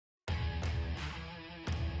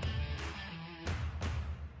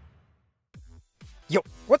Yo,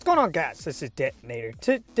 what's going on, guys? This is Detonator.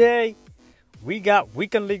 Today, we got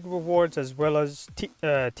Weekend League rewards as well as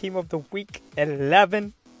Team of the Week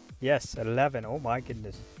 11. Yes, 11. Oh my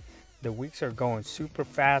goodness. The weeks are going super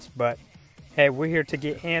fast, but hey, we're here to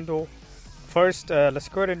get handle. First, let's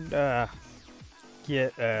go ahead and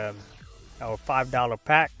get our $5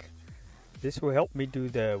 pack. This will help me do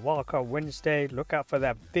the Wildcard Wednesday. Look out for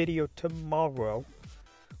that video tomorrow.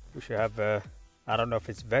 We should have I don't know if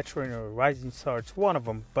it's Veteran or Rising Star. It's one of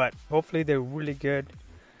them, but hopefully they're really good.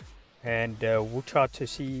 And we'll try to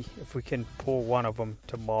see if we can pull one of them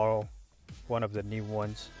tomorrow. One of the new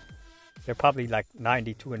ones. They're probably like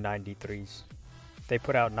 92 and 93s. If they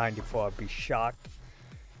put out 94, I'd be shocked.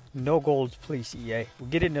 No golds, please, EA. We'll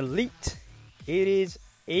get an elite. It is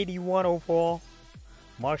 81 overall.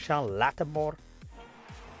 Marshawn Lattimore.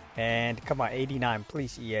 And come on, 89,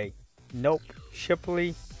 please, EA. Nope.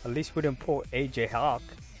 Shipley. At least we didn't pull AJ Hawk.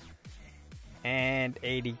 And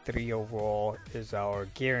 83 overall is our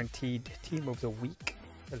guaranteed Team of the Week.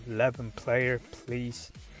 11 player,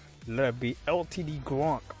 please. Let it be LTD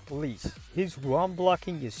Gronk, please. His run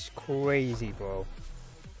blocking is crazy, bro.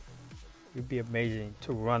 It'd be amazing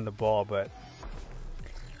to run the ball, but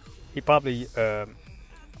he probably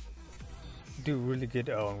do really good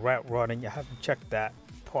on route running. I haven't checked that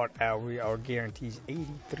part out. Our guarantees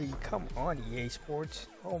 83. Come on, EA Sports.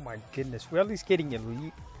 Oh my goodness, we're at least getting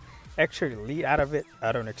elite, extra elite out of it.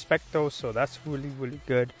 I don't expect those, so that's really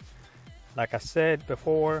good. Like I said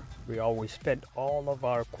before, we always spend all of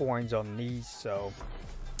our coins on these, so,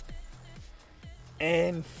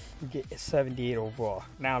 and we get 78 overall.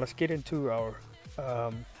 Now let's get into our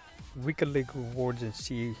Weekend League rewards and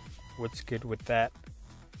see what's good with that.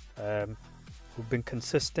 We've been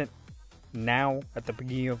consistent. Now at the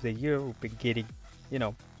beginning of the year, we've been getting,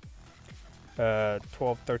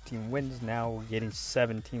 12, 13 wins. Now we're getting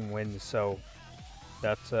 17 wins, so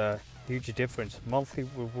that's a huge difference. Monthly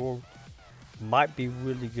reward might be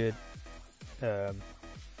really good.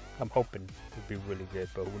 I'm hoping it'll be really good,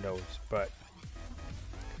 but who knows. But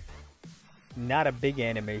not a big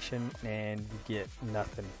animation, and we get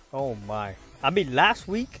nothing. Oh my. I mean, last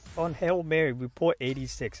week on Hail Mary, we pulled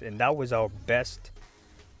 86, and that was our best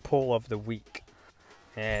pull of the week.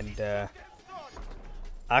 And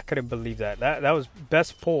I couldn't believe that. That was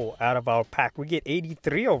best pull out of our pack. We get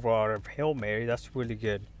 83 overall out of Hail Mary. That's really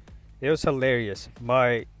good. It was hilarious.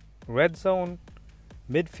 My red zone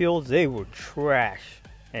midfields, they were trash.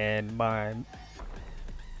 And my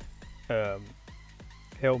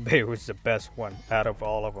Hail Mary was the best one out of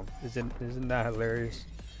all of them. Isn't that hilarious?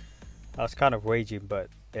 I was kind of raging, but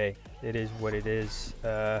hey, it is what it is.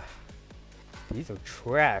 These are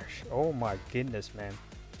trash. Oh my goodness, man.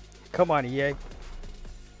 Come on, EA.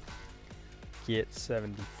 Get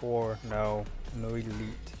 74. No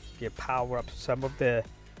elite. Get power up. Some of the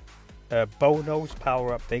Bono's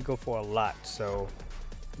power up, they go for a lot. So,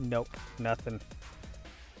 nope, nothing.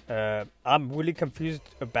 I'm really confused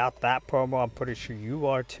about that promo. I'm pretty sure you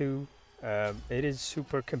are too. It is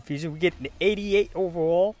super confusing. We get an 88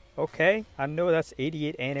 overall. Okay, I know that's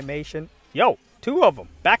 88 animation. Yo, 2 of them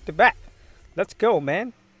back to back. Let's go,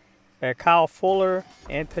 man. Kyle Fuller,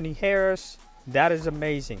 Anthony Harris. That is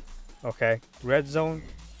amazing. Okay, red zone.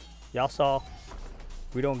 Y'all saw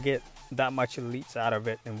we don't get that much elites out of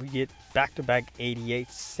it, and we get back-to-back 88.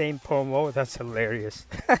 Same promo. That's hilarious.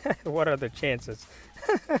 What are the chances?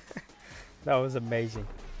 That was amazing.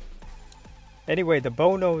 Anyway, the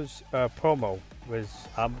Bono's promo was,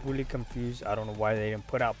 I'm really confused. I don't know why they didn't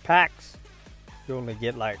put out packs. You only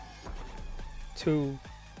get like 2,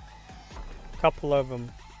 couple of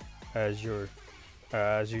them as you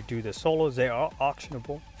do the solos. They are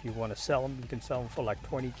auctionable. If you want to sell them, you can sell them for like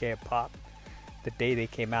 20k a pop. The day they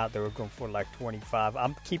came out, they were going for like 25.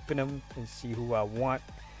 I'm keeping them and see who I want.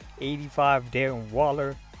 85 Darren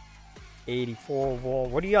Waller, 84 overall.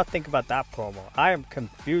 What do y'all think about that promo? I am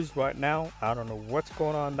confused right now. I don't know what's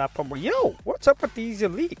going on in that promo. Yo, what's up with these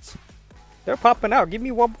elites? They're popping out. Give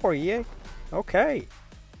me one more, EA. Okay.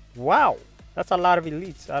 Wow. That's a lot of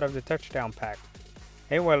elites out of the touchdown pack.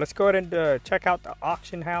 Anyway, let's go ahead and check out the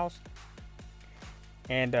auction house.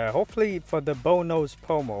 And hopefully for the Bono's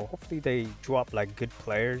promo, hopefully they drop like good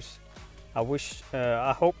players.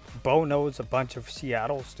 I hope Bo knows a bunch of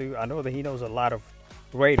Seattles too. I know that he knows a lot of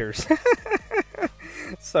Raiders.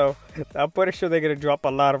 So I'm pretty sure they're going to drop a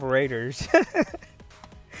lot of Raiders.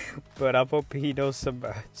 But I hope he knows some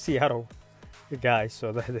Seattle guys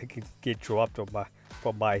so that they can get dropped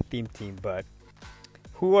for my theme team. But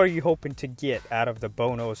who are you hoping to get out of the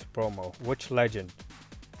Bono's promo? Which legend?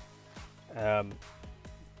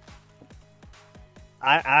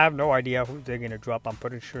 I have no idea who they're gonna drop. I'm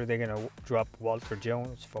pretty sure they're gonna drop Walter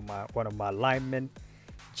Jones for one of my linemen.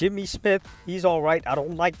 Jimmy Smith, he's all right. I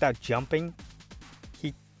don't like that jumping.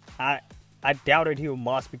 I doubted he would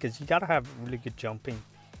moss because you gotta have really good jumping.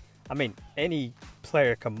 I mean, any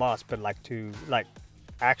player can moss, but to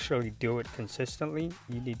actually do it consistently,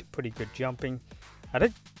 you need pretty good jumping. I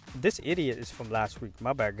think this idiot is from last week.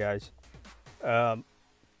 My bad, guys.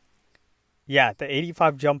 Yeah, the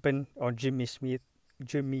 85 jumping on Jimmy Smith.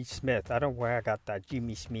 I don't know where I got that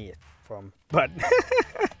Jimmy Smith from, but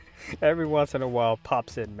every once in a while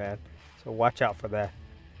pops in, man. So watch out for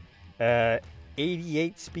that.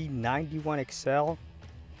 88 speed, 91 excel.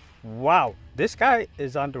 Wow, this guy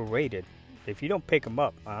is underrated. If you don't pick him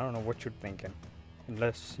up, I don't know what you're thinking,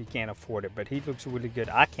 unless you can't afford it. But he looks really good.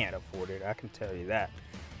 I can't afford it, I can tell you that.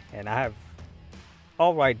 And I have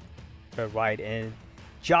all right in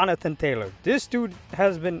Jonathan Taylor. This dude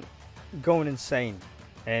has been going insane,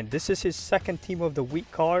 and this is his second team of the week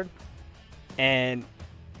card, and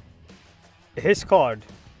his card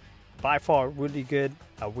by far really good.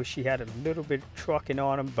 I wish he had a little bit of trucking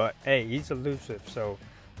on him, but hey, he's elusive, so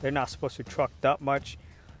they're not supposed to truck that much.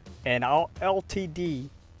 And our LTD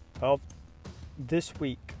of this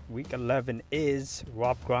week, week 11, is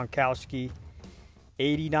Rob Gronkowski.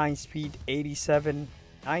 89 speed, 87,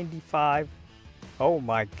 95. Oh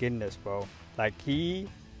my goodness, bro. Like he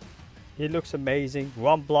looks amazing.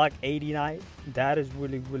 Run block 89. That is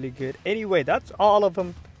really, really good. Anyway, that's all of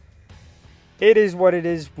them. It is what it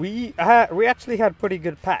is. We actually had pretty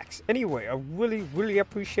good packs. Anyway, I really, really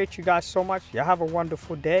appreciate you guys so much. You have a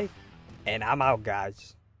wonderful day. And I'm out,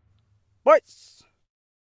 guys. Bye.